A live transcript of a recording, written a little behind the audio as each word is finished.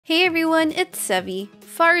Hey everyone, it's Sevi.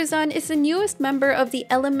 Faruzan is the newest member of the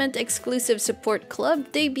Element exclusive support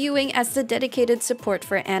club, debuting as the dedicated support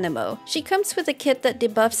for Anemo. She comes with a kit that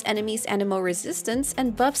debuffs enemies' Anemo resistance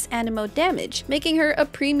and buffs Anemo damage, making her a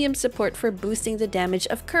premium support for boosting the damage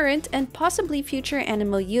of current and possibly future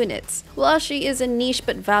Anemo units. While she is a niche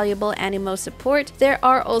but valuable Anemo support, there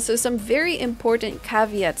are also some very important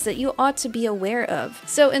caveats that you ought to be aware of.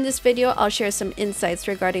 So in this video, I'll share some insights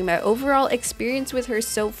regarding my overall experience with her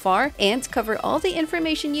so far and cover all the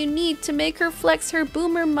information you need to make her flex her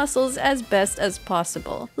boomer muscles as best as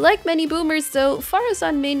possible. Like many boomers though,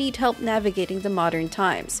 Faruzan may need help navigating the modern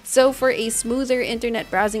times. So for a smoother internet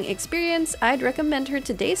browsing experience, I'd recommend her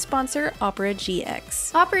today's sponsor, Opera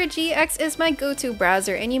GX. Opera GX is my go-to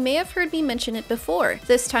browser and you may have heard me mention it before.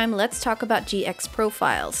 This time let's talk about GX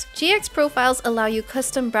profiles. GX profiles allow you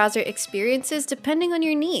custom browser experiences depending on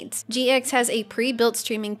your needs. GX has a pre-built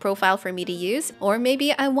streaming profile for me to use, or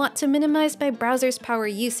maybe I want to minimize my browser's power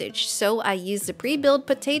usage, so I use the pre-built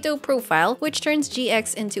potato profile, which turns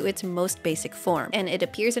GX into its most basic form, and it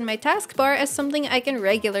appears in my taskbar as something I can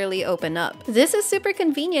regularly open up. This is super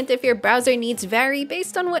convenient if your browser needs vary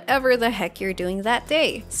based on whatever the heck you're doing that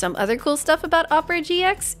day. Some other cool stuff about Opera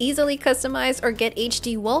GX: easily customize or get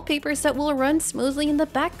HD wallpapers that will run smoothly in the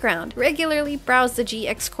background. Regularly browse the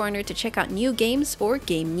GX corner to check out new games or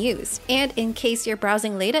game news. And in case you're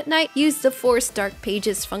browsing late at night, use the Force Dark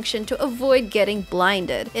Pages function to avoid getting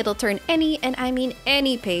blinded. It'll turn any, and I mean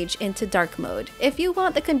any page into dark mode. If you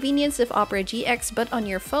want the convenience of Opera GX but on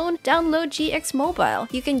your phone, download GX Mobile.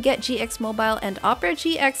 You can get GX Mobile and Opera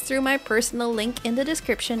GX through my personal link in the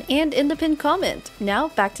description and in the pinned comment. Now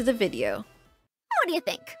back to the video. What do you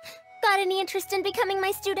think? Got any interest in becoming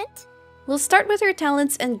my student? We'll start with her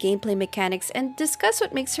talents and gameplay mechanics and discuss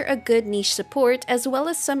what makes her a good niche support, as well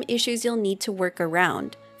as some issues you'll need to work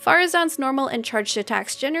around. Faruzan's normal and charged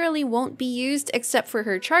attacks generally won't be used except for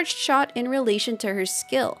her charged shot in relation to her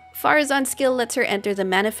skill. Faruzan's skill lets her enter the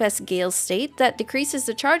Manifest Gale state that decreases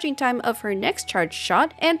the charging time of her next charged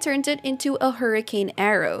shot and turns it into a Hurricane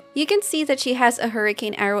Arrow. You can see that she has a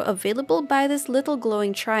Hurricane Arrow available by this little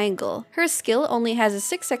glowing triangle. Her skill only has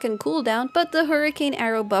a 6-second cooldown, but the Hurricane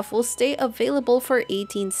Arrow buff will stay available for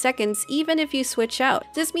 18 seconds even if you switch out.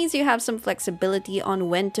 This means you have some flexibility on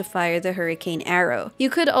when to fire the Hurricane Arrow. You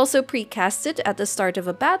could also precast it at the start of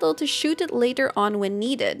a battle to shoot it later on when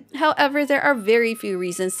needed. However, there are very few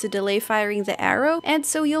reasons to delay firing the arrow, and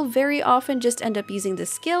so you'll very often just end up using the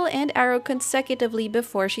skill and arrow consecutively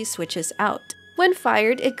before she switches out. When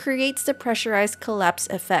fired, it creates the pressurized collapse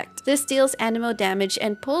effect. This deals Anemo damage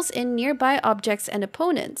and pulls in nearby objects and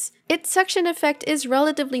opponents. Its suction effect is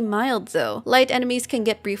relatively mild though. Light enemies can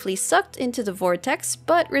get briefly sucked into the vortex,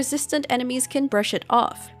 but resistant enemies can brush it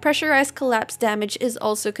off. Pressurized collapse damage is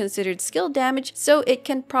also considered skill damage, so it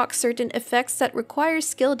can proc certain effects that require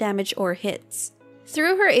skill damage or hits.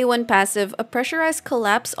 Through her A1 passive, a Pressurized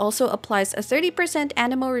Collapse also applies a 30%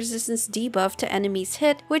 Anemo resistance debuff to enemies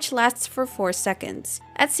hit, which lasts for 4 seconds.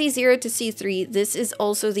 At C0 to C3, this is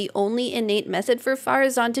also the only innate method for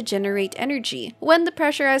Faruzan to generate energy. When the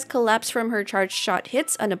Pressurized Collapse from her charged shot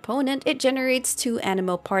hits an opponent, it generates 2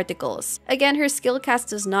 Anemo particles. Again, her skill cast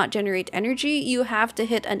does not generate energy, you have to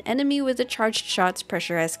hit an enemy with the charged shot's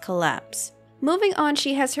Pressurized Collapse. Moving on,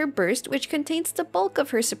 she has her burst, which contains the bulk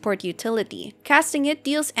of her support utility. Casting it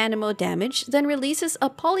deals Anemo damage, then releases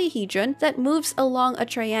a polyhedron that moves along a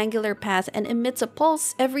triangular path and emits a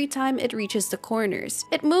pulse every time it reaches the corners.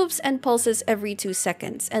 It moves and pulses every 2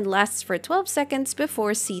 seconds, and lasts for 12 seconds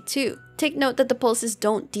before C2. Take note that the pulses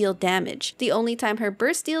don't deal damage. The only time her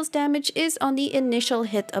burst deals damage is on the initial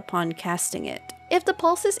hit upon casting it. If the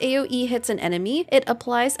pulse's AoE hits an enemy, it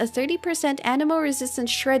applies a 30% Anemo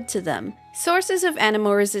resistance shred to them. Sources of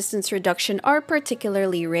Anemo resistance reduction are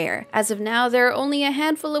particularly rare. As of now, there are only a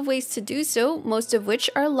handful of ways to do so, most of which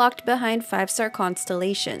are locked behind 5-star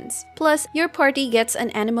constellations. Plus, your party gets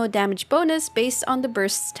an Anemo damage bonus based on the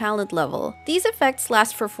burst's talent level. These effects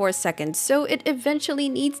last for 4 seconds, so it eventually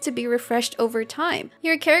needs to be refreshed over time.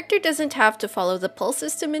 Your character doesn't have to follow the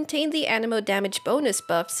pulses to maintain the Anemo damage bonus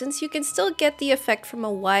buff, since you can still get the effect from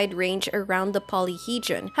a wide range around the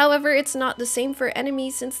polyhedron. However, it's not the same for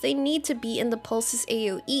enemies since they need to be in the pulse's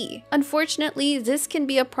AoE. Unfortunately, this can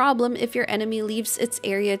be a problem if your enemy leaves its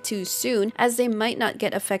area too soon, as they might not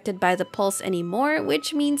get affected by the pulse anymore,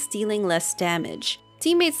 which means dealing less damage.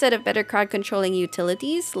 Teammates that have better crowd controlling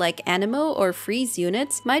utilities, like Anemo or freeze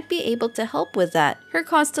units, might be able to help with that. Her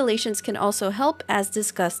constellations can also help, as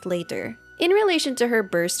discussed later. In relation to her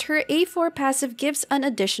burst, her A4 passive gives an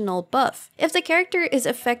additional buff. If the character is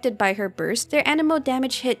affected by her burst, their Anemo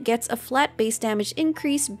damage hit gets a flat base damage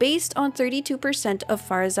increase based on 32% of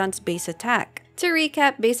Faruzan's base attack. To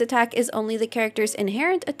recap, base attack is only the character's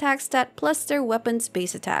inherent attack stat plus their weapon's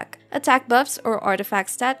base attack. Attack buffs or artifact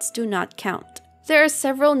stats do not count. There are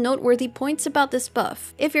several noteworthy points about this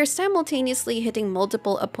buff. If you're simultaneously hitting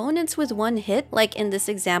multiple opponents with one hit, like in this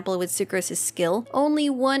example with Sucrose' skill, only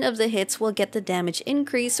one of the hits will get the damage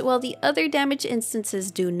increase while the other damage instances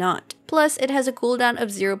do not. Plus, it has a cooldown of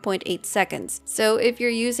 0.8 seconds, so if you're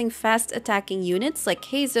using fast attacking units like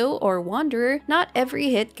Hazo or Wanderer, not every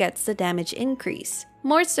hit gets the damage increase.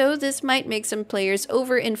 More so, this might make some players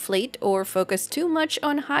overinflate or focus too much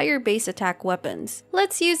on higher base attack weapons.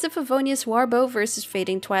 Let's use the Favonius Warbow versus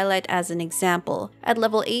Fading Twilight as an example. At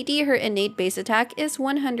level 80, her innate base attack is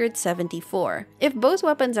 174. If both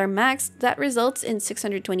weapons are maxed, that results in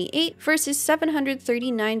 628 versus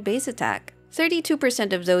 739 base attack.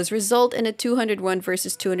 32% of those result in a 201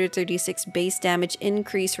 versus 236 base damage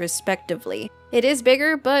increase respectively. It is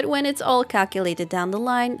bigger, but when it's all calculated down the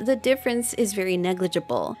line, the difference is very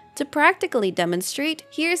negligible. To practically demonstrate,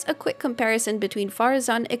 here's a quick comparison between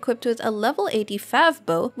Faruzan equipped with a level 80 Fav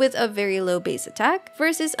bow with a very low base attack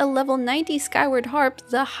versus a level 90 Skyward Harp,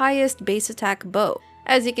 the highest base attack bow.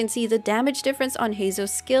 As you can see, the damage difference on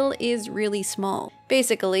Hazo's skill is really small.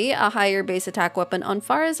 Basically, a higher base attack weapon on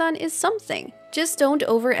Faruzan is something. Just don't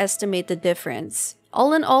overestimate the difference.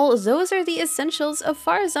 All in all, those are the essentials of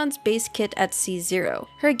Faruzan's base kit at C0.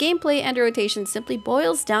 Her gameplay and rotation simply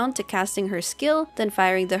boils down to casting her skill, then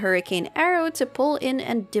firing the Hurricane Arrow to pull in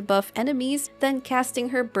and debuff enemies, then casting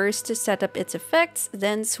her burst to set up its effects,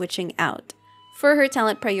 then switching out. For her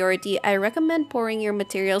talent priority, I recommend pouring your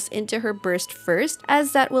materials into her burst first,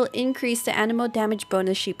 as that will increase the Anemo damage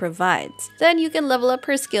bonus she provides. Then you can level up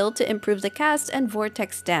her skill to improve the cast and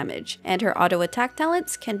vortex damage, and her auto attack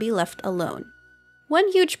talents can be left alone.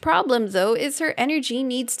 One huge problem though is her energy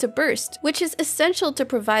needs to burst, which is essential to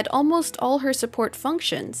provide almost all her support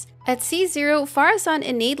functions. At C0, Faruzan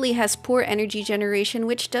innately has poor energy generation,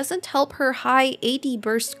 which doesn't help her high 80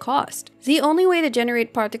 burst cost. The only way to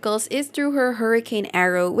generate particles is through her Hurricane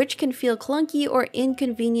Arrow, which can feel clunky or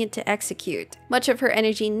inconvenient to execute. Much of her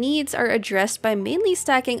energy needs are addressed by mainly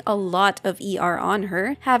stacking a lot of ER on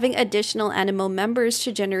her, having additional Anemo members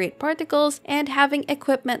to generate particles, and having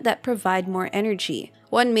equipment that provide more energy.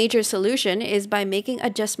 One major solution is by making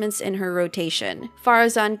adjustments in her rotation.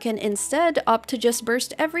 Faruzan can instead opt to just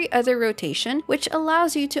burst every other rotation, which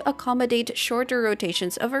allows you to accommodate shorter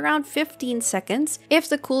rotations of around 15 seconds if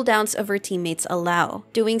the cooldowns of her teammates allow.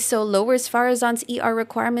 Doing so lowers Faruzan's ER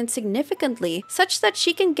requirement significantly, such that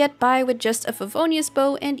she can get by with just a Favonius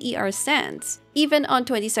bow and ER sands. Even on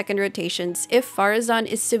 20-second rotations, if Faruzan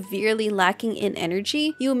is severely lacking in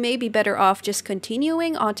energy, you may be better off just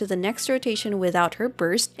continuing onto the next rotation without her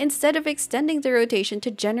burst instead of extending the rotation to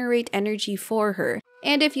generate energy for her.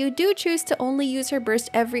 And if you do choose to only use her burst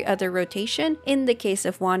every other rotation, in the case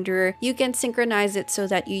of Wanderer, you can synchronize it so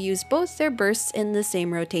that you use both their bursts in the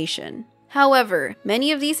same rotation. However,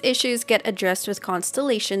 many of these issues get addressed with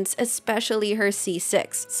Constellations, especially her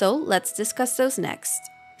C6, so let's discuss those next.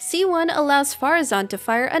 C1 allows Faruzan to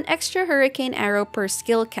fire an extra Hurricane Arrow per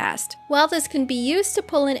skill cast. While this can be used to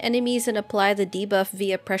pull in enemies and apply the debuff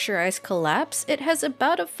via Pressurized Collapse, it has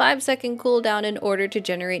about a 5-second cooldown in order to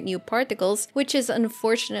generate new particles, which is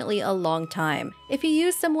unfortunately a long time. If you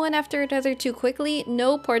use them one after another too quickly,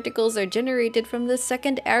 no particles are generated from the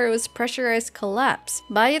second arrow's Pressurized Collapse.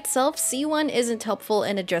 By itself, C1 isn't helpful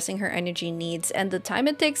in addressing her energy needs, and the time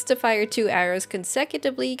it takes to fire 2 arrows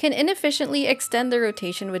consecutively can inefficiently extend the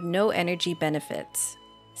rotation with no energy benefits.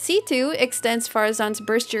 C2 extends Faruzan's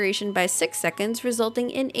burst duration by 6 seconds, resulting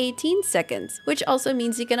in 18 seconds, which also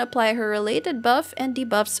means you can apply her related buff and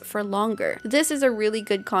debuffs for longer. This is a really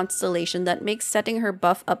good constellation that makes setting her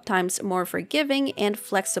buff up times more forgiving and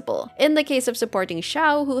flexible. In the case of supporting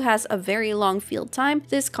Xiao, who has a very long field time,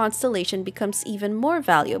 this constellation becomes even more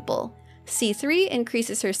valuable. C3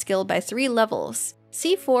 increases her skill by 3 levels.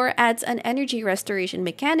 C4 adds an energy restoration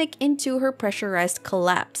mechanic into her Pressurized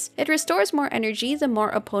Collapse. It restores more energy the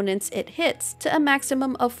more opponents it hits, to a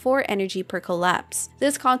maximum of 4 energy per collapse.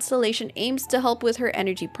 This constellation aims to help with her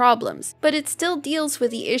energy problems, but it still deals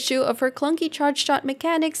with the issue of her clunky charge shot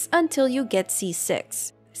mechanics until you get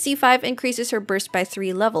C6. C5 increases her burst by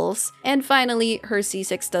 3 levels, and finally, her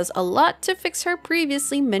C6 does a lot to fix her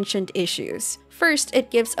previously mentioned issues. First, it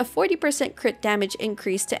gives a 40% crit damage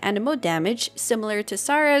increase to Anemo damage, similar to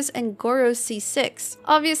Sara's and Goro's C6.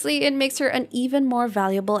 Obviously, it makes her an even more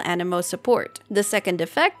valuable Anemo support. The second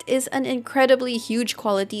effect is an incredibly huge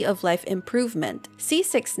quality of life improvement.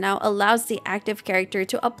 C6 now allows the active character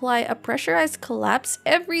to apply a pressurized collapse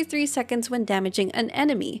every 3 seconds when damaging an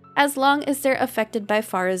enemy, as long as they're affected by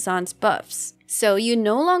Faruzan's buffs. So you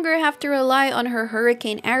no longer have to rely on her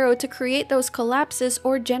Hurricane Arrow to create those collapses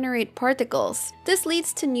or generate particles. This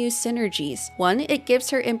leads to new synergies. 1. It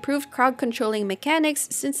gives her improved crowd controlling mechanics,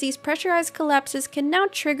 since these pressurized collapses can now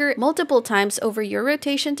trigger multiple times over your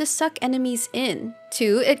rotation to suck enemies in.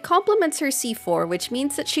 2. It complements her C4, which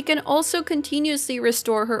means that she can also continuously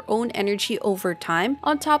restore her own energy over time,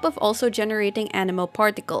 on top of also generating Anemo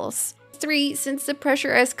particles. 3. Since the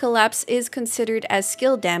pressurized collapse is considered as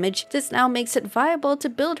skill damage, this now makes it viable to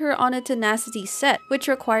build her on a tenacity set, which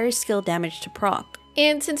requires skill damage to proc.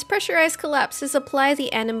 And since pressurized collapses apply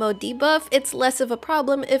the Anemo debuff, it's less of a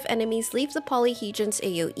problem if enemies leave the Polyhedron's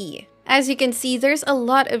AoE. As you can see, there's a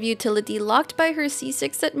lot of utility locked by her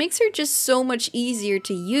C6 that makes her just so much easier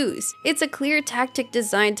to use. It's a clear tactic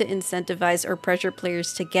designed to incentivize or pressure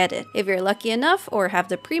players to get it. If you're lucky enough or have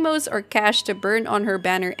the primos or cash to burn on her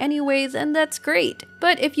banner anyway, then that's great.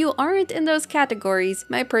 But if you aren't in those categories,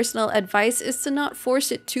 my personal advice is to not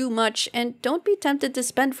force it too much and don't be tempted to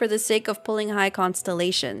spend for the sake of pulling high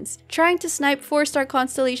constellations. Trying to snipe 4-star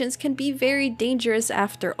constellations can be very dangerous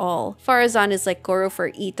after all. Faruzan is like Goro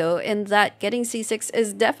for Ito, in that getting C6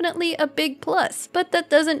 is definitely a big plus, but that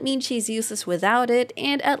doesn't mean she's useless without it,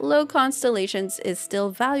 and at low constellations is still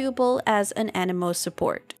valuable as an Anemo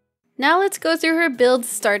support. Now let's go through her builds,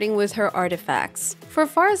 starting with her artifacts. For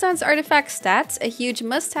Faruzan's artifact stats, a huge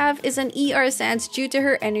must-have is an ER Sands due to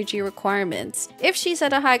her energy requirements. If she's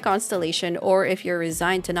at a high constellation, or if you're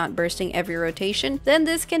resigned to not bursting every rotation, then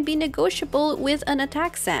this can be negotiable with an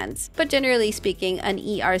attack Sands. But generally speaking, an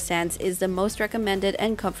ER Sands is the most recommended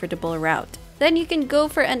and comfortable route. Then you can go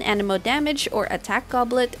for an Anemo damage or attack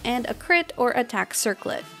goblet and a crit or attack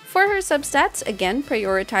circlet. For her substats, again,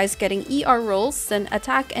 prioritize getting ER rolls, then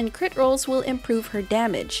attack and crit rolls will improve her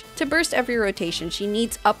damage. To burst every rotation, she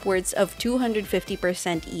needs upwards of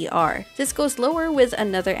 250% ER. This goes lower with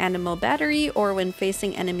another Anemo battery or when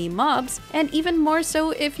facing enemy mobs, and even more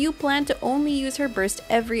so if you plan to only use her burst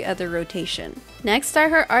every other rotation. Next are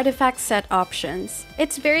her artifact set options.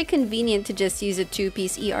 It's very convenient to just use a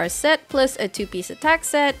 2-piece ER set plus a 2-piece attack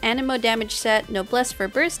set, Anemo damage set, noblesse for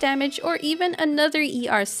burst damage, or even another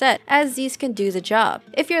ER set, as these can do the job.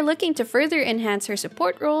 If you're looking to further enhance her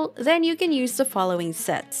support role, then you can use the following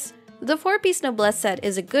sets. The 4-piece Noblesse set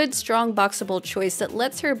is a good, strong, boxable choice that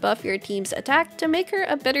lets her buff your team's attack to make her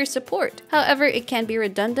a better support. However, it can be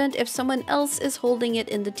redundant if someone else is holding it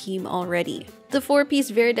in the team already. The 4-piece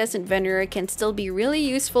Viridescent Venerer can still be really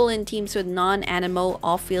useful in teams with non-Anemo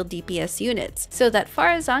off-field DPS units, so that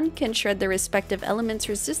Faruzan can shred their respective elements'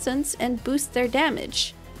 resistance and boost their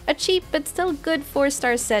damage. A cheap but still good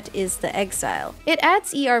 4-star set is the Exile. It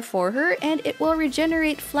adds ER for her, and it will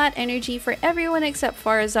regenerate flat energy for everyone except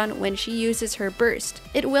Faruzan when she uses her burst.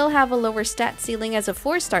 It will have a lower stat ceiling as a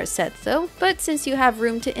 4-star set though, but since you have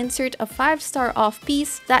room to insert a 5-star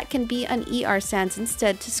off-piece, that can be an ER Sans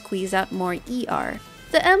instead to squeeze out more ER.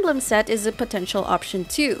 The Emblem set is a potential option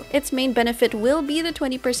too. Its main benefit will be the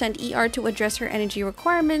 20% ER to address her energy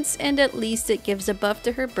requirements, and at least it gives a buff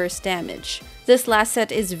to her burst damage. This last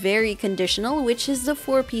set is very conditional, which is the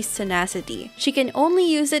 4-piece Tenacity. She can only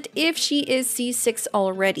use it if she is C6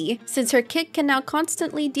 already, since her kit can now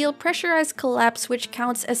constantly deal pressurized collapse, which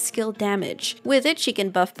counts as skill damage. With it, she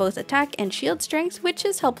can buff both attack and shield strength, which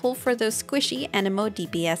is helpful for those squishy Anemo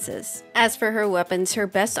DPSes. As for her weapons, her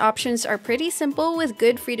best options are pretty simple with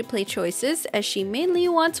good free-to-play choices, as she mainly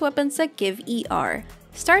wants weapons that give ER.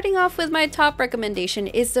 Starting off with my top recommendation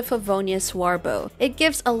is the Favonius Warbow. It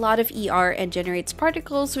gives a lot of ER and generates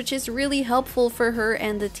particles, which is really helpful for her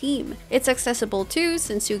and the team. It's accessible too,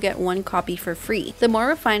 since you get 1 copy for free. The more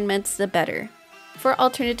refinements, the better. For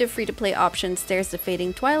alternative free-to-play options, there's the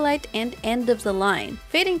Fading Twilight and End of the Line.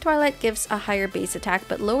 Fading Twilight gives a higher base attack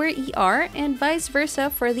but lower ER, and vice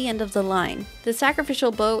versa for the End of the Line. The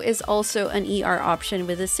Sacrificial Bow is also an ER option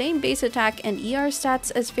with the same base attack and ER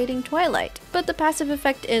stats as Fading Twilight, but the passive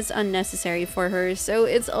effect is unnecessary for her, so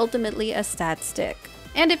it's ultimately a stat stick.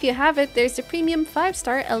 And if you have it, there's the premium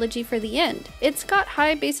 5-star Elegy for the End. It's got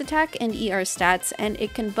high base attack and ER stats, and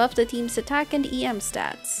it can buff the team's attack and EM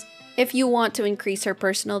stats. If you want to increase her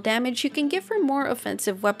personal damage, you can give her more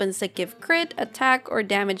offensive weapons that give crit, attack, or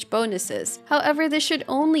damage bonuses. However, this should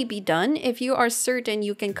only be done if you are certain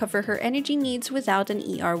you can cover her energy needs without an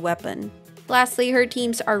ER weapon. Lastly, her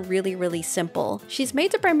teams are really simple. She's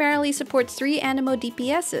made to primarily support 3 Anemo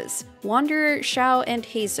DPSes, Wanderer, Xiao, and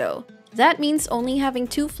Heizo. That means only having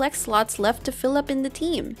 2 flex slots left to fill up in the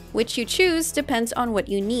team. Which you choose depends on what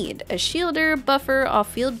you need, a shielder, buffer,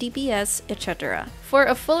 off-field DPS, etc. For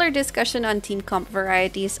a fuller discussion on team comp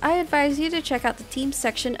varieties, I advise you to check out the team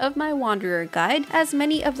section of my Wanderer guide, as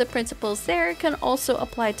many of the principles there can also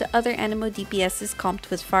apply to other Anemo DPSs comped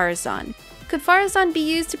with Faruzan. Could Faruzan be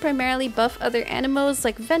used to primarily buff other Anemos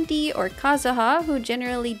like Venti or Kazuha, who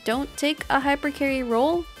generally don't take a hypercarry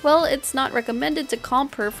role? Well, it's not recommended to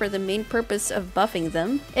comp her for the main purpose of buffing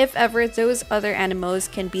them. If ever, those other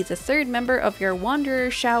Anemos can be the 3rd member of your Wanderer,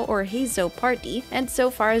 Xiao, or Heizo party, and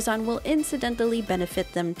so Faruzan will incidentally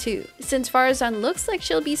benefit them too. Since Faruzan looks like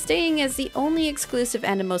she'll be staying as the only exclusive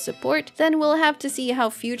Anemo support, then we'll have to see how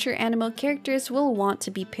future Anemo characters will want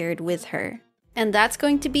to be paired with her. And that's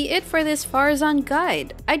going to be it for this Faruzan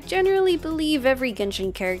guide. I generally believe every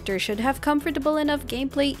Genshin character should have comfortable enough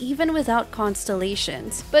gameplay even without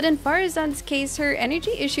Constellations, but in Faruzan's case, her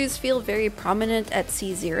energy issues feel very prominent at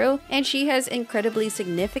C0, and she has incredibly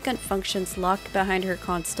significant functions locked behind her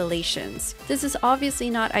Constellations. This is obviously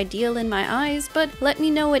not ideal in my eyes, but let me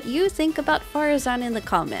know what you think about Faruzan in the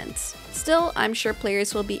comments. Still, I'm sure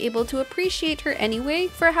players will be able to appreciate her anyway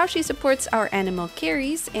for how she supports our Anemo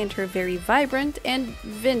carries and her very vibrant and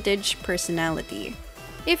vintage personality.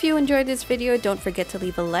 If you enjoyed this video, don't forget to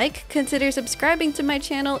leave a like, consider subscribing to my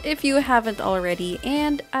channel if you haven't already,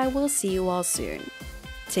 and I will see you all soon.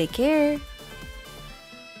 Take care!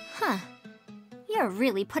 Huh. You're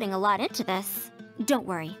really putting a lot into this. Don't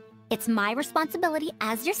worry. It's my responsibility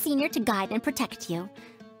as your senior to guide and protect you.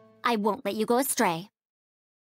 I won't let you go astray.